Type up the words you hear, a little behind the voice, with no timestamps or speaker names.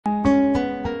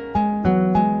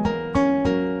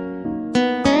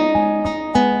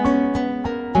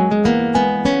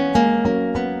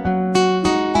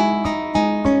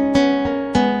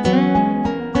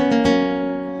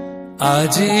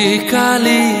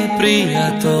काली प्रिया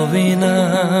तो बिना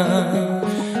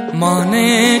मने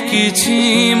किछि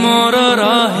मोर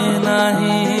रहे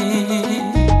नाही।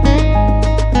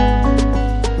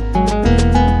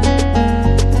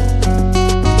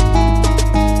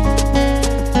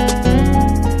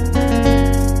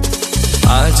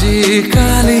 आजी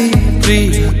काली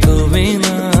प्रिया तो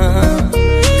बिना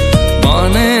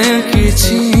मने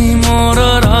किछि मोर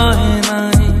रहे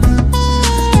नाही।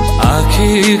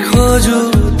 आखि खोजु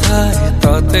थाए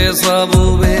तते सबु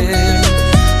बेल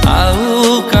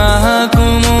आउ कहाँ को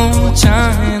मु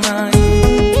चाहे नाही।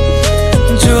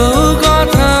 जो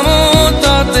कथा मु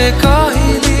तते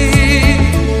कहली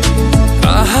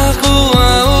काहाकु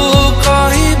आउ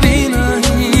कहबी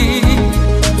नाही।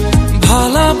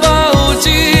 भला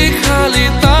पाउची खाली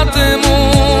तते मु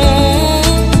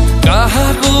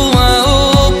काहाकु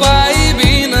आउ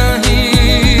पाइबी नाही।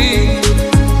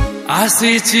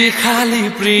 आसीची खाली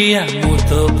प्रिया मु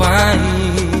तो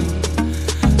पाई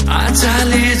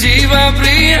चली जीवा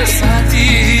प्रिय साथी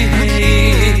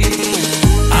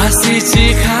आसीची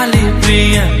खाली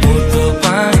प्रिय मु तो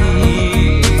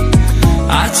पाई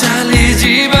चली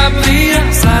जीवा प्रिय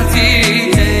साथी।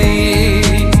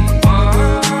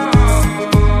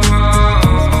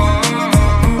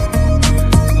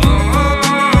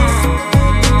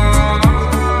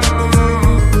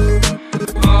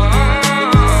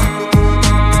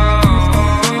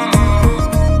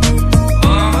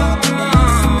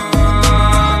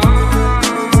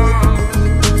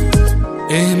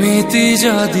 एमिति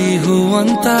जदि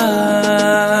हुअंता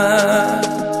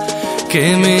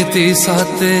केमिति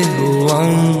सते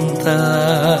हुअंता।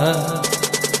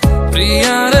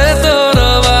 प्रिया रे तोर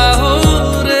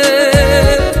बाहुरे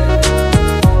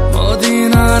मो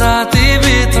दिन राति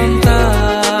बीतंता।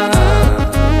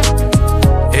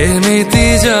 एमिति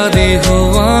जदि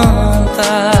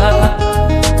हुअंता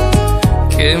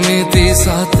केमिति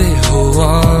सते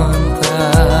हुअंता।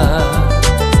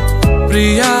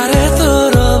 प्रिया रे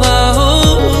तोर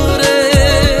बाहुरे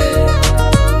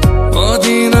मो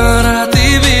दिन राति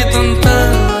बीतंता।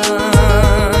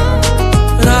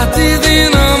 राति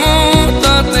दिन मु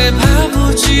तते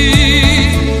भाबुची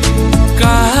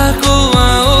काहाकु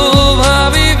आउ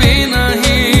भाबिबी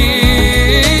नाही।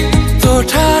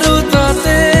 तोठारु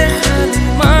तते खाली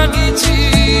मागिची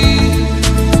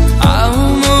आउ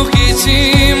मु किछि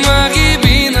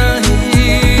मागिबी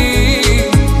नाही।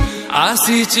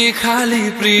 आसीची खाली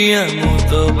प्रिय मु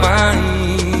तो पाई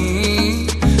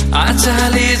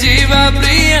चली जीवा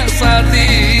प्रिय साथी।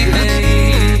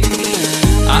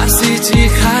 आसीची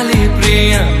खाली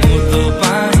प्रिय मु तो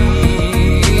पाई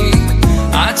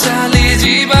चली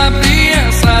जीवा प्रिय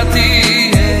साथी।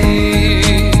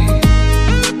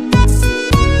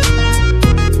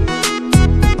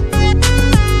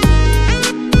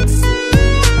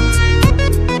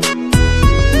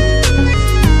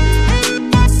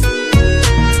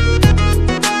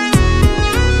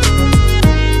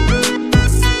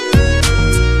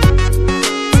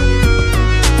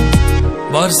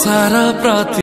 वर्षार प्रति